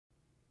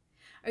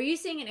Are you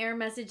seeing an error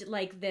message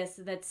like this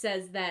that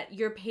says that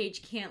your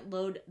page can't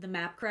load the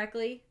map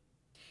correctly?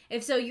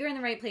 If so, you're in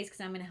the right place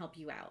because I'm going to help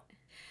you out.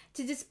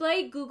 To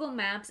display Google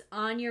Maps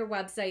on your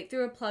website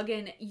through a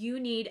plugin, you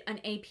need an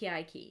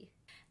API key.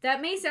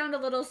 That may sound a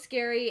little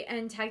scary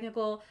and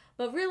technical,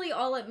 but really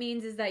all it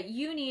means is that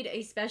you need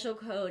a special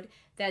code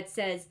that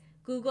says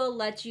Google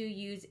lets you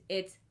use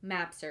its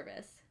map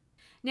service.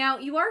 Now,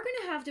 you are going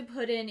to have to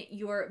put in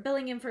your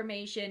billing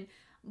information,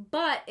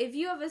 but if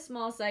you have a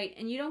small site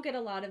and you don't get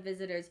a lot of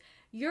visitors,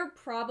 you're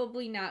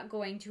probably not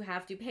going to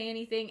have to pay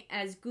anything,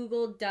 as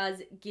Google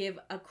does give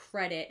a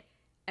credit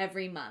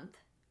every month.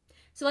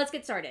 So let's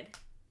get started.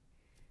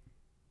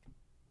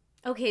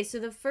 Okay, so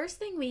the first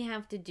thing we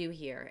have to do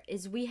here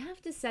is we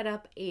have to set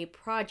up a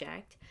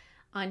project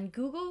on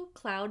Google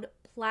Cloud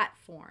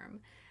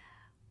Platform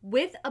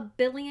with a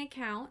billing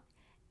account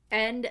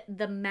and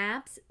the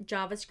Maps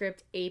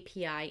JavaScript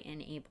API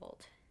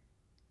enabled.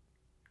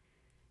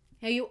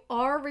 Now, you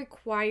are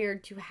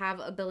required to have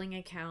a billing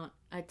account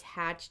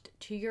attached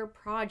to your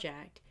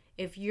project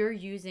if you're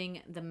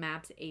using the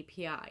Maps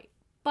API,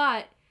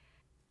 but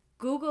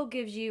Google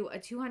gives you a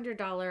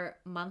 $200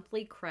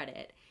 monthly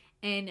credit,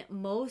 and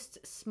most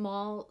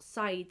small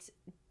sites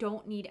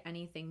don't need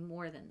anything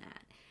more than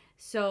that.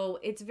 So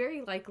it's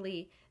very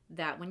likely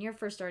that when you're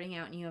first starting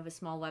out and you have a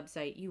small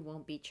website, you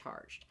won't be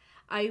charged.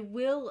 I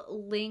will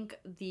link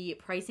the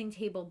pricing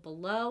table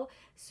below,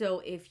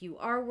 so if you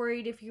are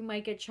worried if you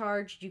might get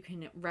charged, you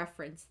can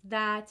reference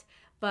that.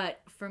 But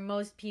for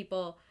most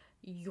people,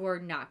 you're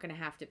not going to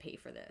have to pay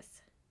for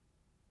this.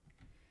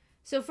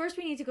 So first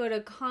we need to go to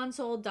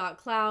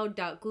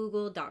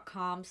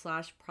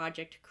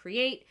console.cloud.google.com/project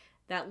create.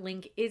 That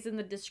link is in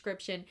the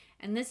description,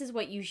 and this is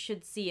what you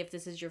should see if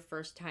this is your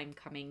first time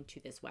coming to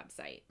this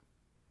website.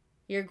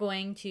 You're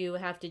going to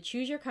have to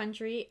choose your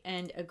country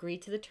and agree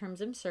to the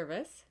terms of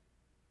service,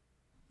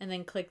 and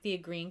then click the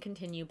agree and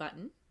continue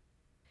button.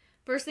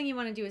 First thing you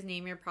want to do is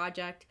name your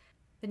project.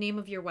 The name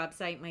of your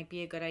website might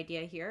be a good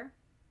idea here.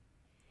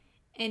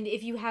 And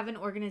if you have an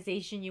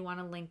organization you want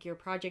to link your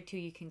project to,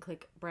 you can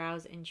click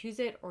browse and choose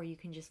it, or you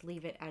can just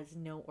leave it as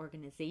no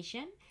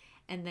organization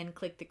and then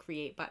click the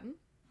create button.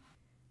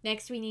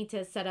 Next, we need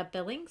to set up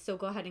billing. So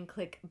go ahead and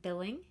click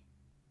billing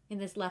in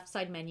this left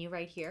side menu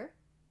right here.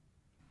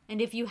 And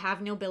if you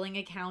have no billing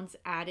accounts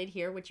added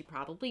here, which you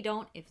probably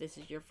don't if this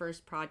is your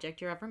first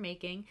project you're ever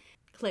making,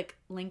 click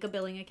link a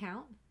billing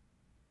account.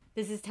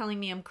 This is telling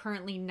me I'm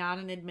currently not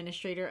an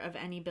administrator of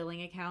any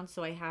billing accounts,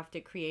 so I have to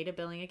create a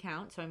billing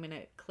account. So I'm going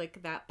to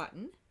click that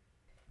button.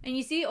 And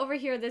you see over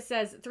here, this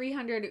says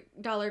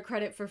 $300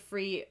 credit for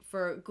free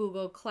for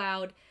Google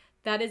Cloud.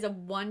 That is a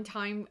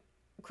one-time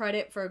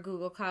credit for a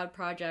Google Cloud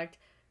project.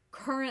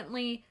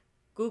 Currently,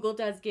 Google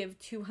does give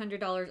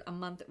 $200 a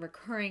month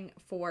recurring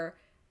for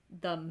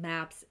the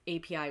Maps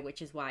API,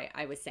 which is why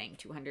I was saying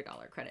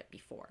 $200 credit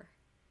before.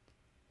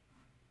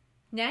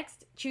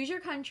 Next, choose your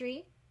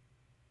country.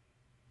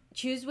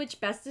 Choose which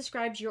best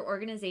describes your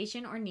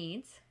organization or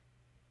needs.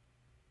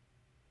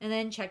 And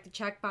then check the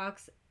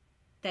checkbox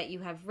that you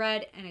have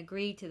read and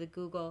agree to the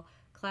Google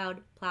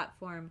Cloud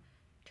Platform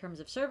Terms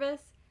of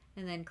Service.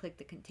 And then click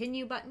the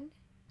continue button.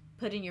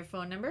 Put in your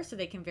phone number so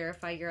they can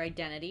verify your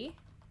identity.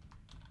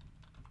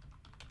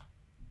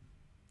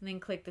 And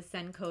then click the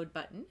send code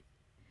button.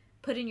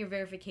 Put in your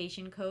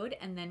verification code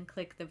and then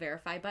click the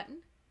verify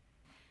button.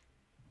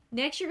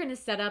 Next, you're going to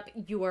set up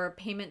your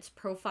payments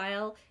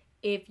profile.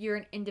 If you're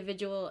an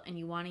individual and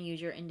you want to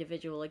use your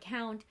individual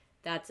account,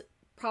 that's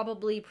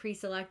probably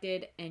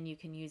pre-selected and you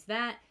can use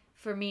that.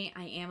 For me,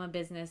 I am a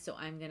business, so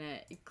I'm going to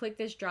click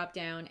this drop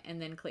down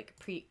and then click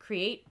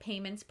create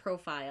payments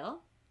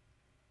profile.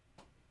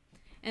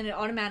 And it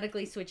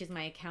automatically switches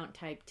my account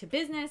type to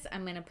business.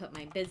 I'm going to put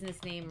my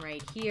business name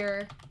right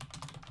here.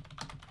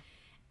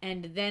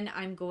 And then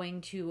I'm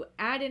going to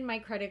add in my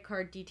credit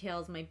card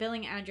details, my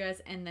billing address,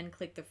 and then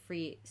click the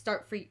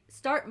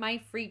start my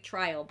free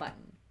trial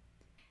button.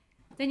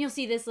 Then you'll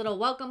see this little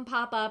welcome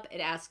pop up.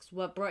 It asks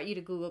what brought you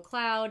to Google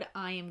Cloud.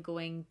 I am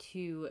going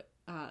to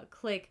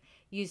click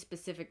use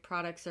specific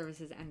products,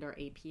 services, and or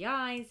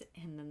APIs.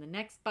 And then the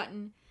next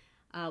button,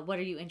 what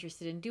are you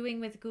interested in doing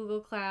with Google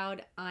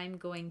Cloud? I'm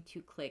going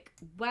to click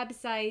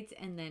websites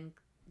and then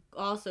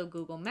also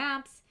Google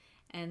Maps,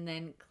 and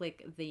then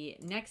click the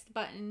next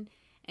button.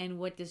 And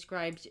what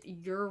describes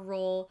your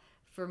role.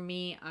 For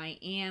me, I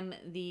am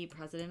the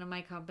president of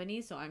my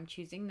company, so I'm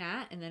choosing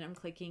that, and then I'm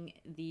clicking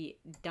the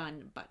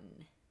done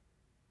button.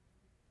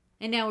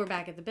 And now we're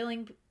back at the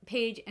billing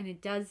page, and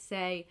it does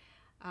say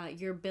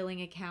your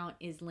billing account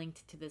is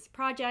linked to this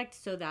project,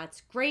 so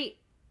that's great.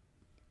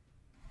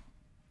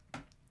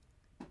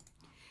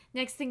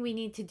 Next thing we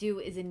need to do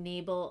is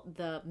enable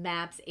the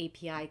Maps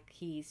API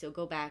key. So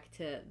go back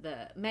to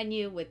the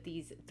menu with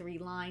these three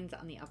lines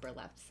on the upper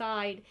left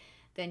side,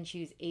 then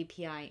choose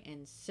API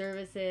and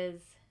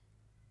Services.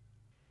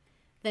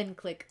 Then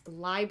click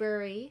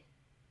Library,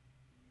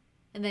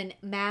 and then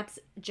Maps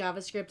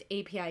JavaScript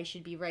API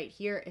should be right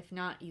here. If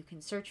not, you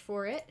can search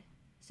for it.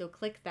 So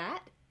click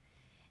that,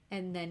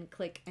 and then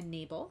click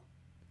Enable.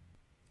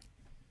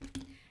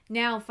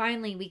 Now,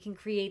 finally, we can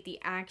create the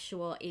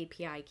actual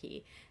API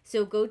key.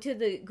 So go to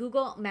the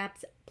Google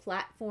Maps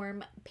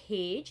platform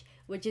page,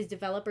 which is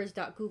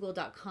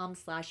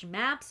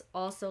developers.google.com/maps,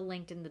 also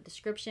linked in the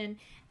description,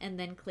 and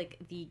then click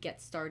the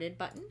Get Started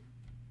button.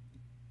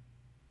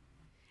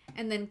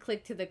 And then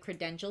click to the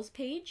credentials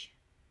page.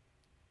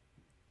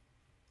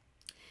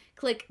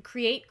 Click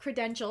Create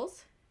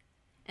Credentials,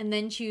 and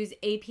then choose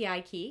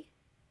API key.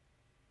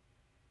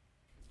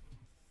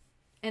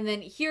 And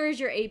then here is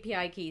your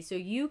API key. So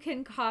you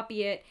can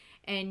copy it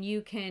and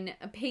you can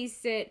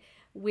paste it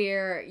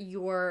where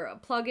your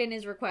plugin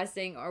is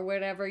requesting or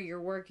whatever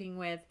you're working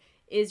with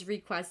is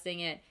requesting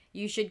it.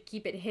 You should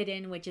keep it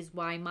hidden, which is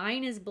why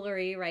mine is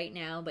blurry right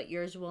now, but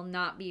yours will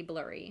not be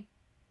blurry.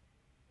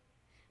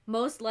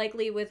 Most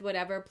likely with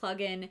whatever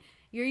plugin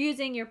you're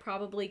using, you're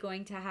probably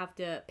going to have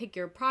to pick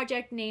your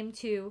project name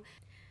too.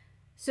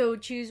 So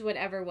choose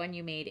whatever one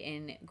you made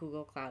in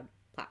Google Cloud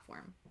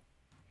Platform.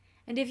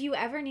 And if you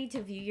ever need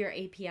to view your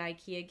API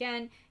key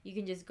again, you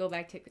can just go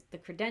back to the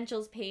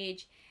credentials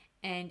page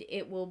and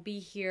it will be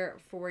here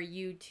for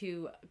you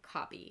to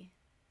copy.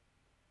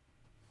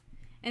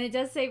 And it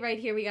does say right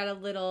here, we got a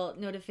little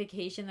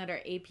notification that our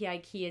API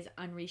key is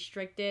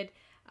unrestricted.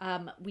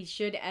 We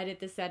should edit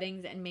the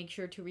settings and make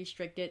sure to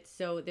restrict it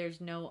so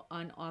there's no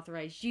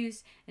unauthorized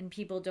use and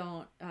people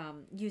don't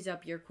use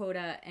up your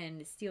quota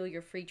and steal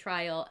your free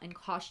trial and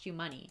cost you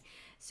money.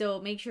 So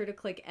make sure to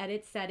click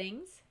Edit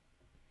Settings.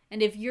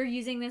 And if you're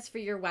using this for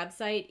your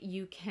website,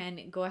 you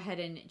can go ahead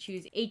and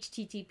choose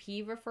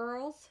HTTP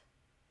referrals.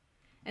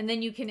 And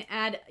then you can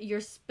add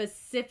your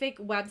specific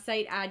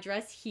website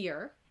address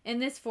here in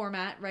this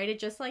format, write it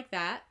just like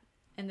that,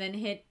 and then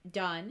hit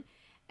Done.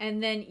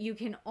 And then you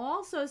can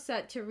also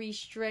set to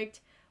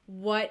restrict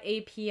what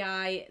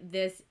API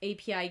this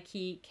API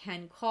key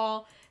can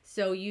call.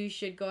 So you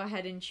should go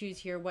ahead and choose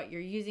here what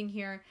you're using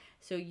here.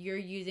 So you're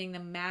using the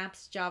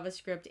Maps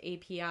JavaScript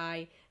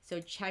API. So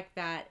check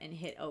that and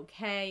hit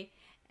OK.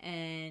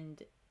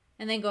 And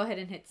then go ahead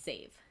and hit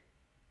Save.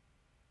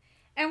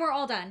 And we're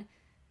all done.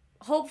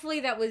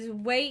 Hopefully that was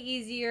way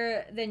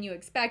easier than you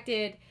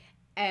expected.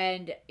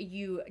 And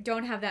you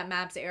don't have that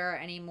maps error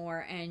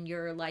anymore and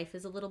your life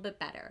is a little bit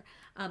better.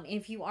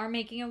 If you are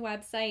making a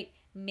website,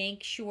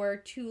 make sure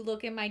to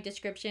look in my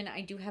description.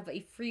 I do have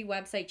a free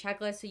website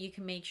checklist so you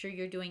can make sure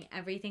you're doing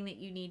everything that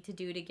you need to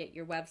do to get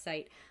your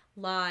website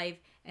live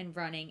and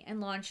running and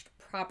launched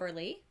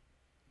properly.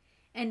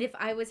 And if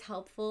I was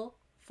helpful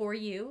for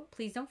you,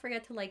 please don't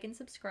forget to like and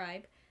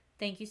subscribe.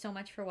 Thank you so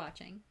much for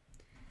watching.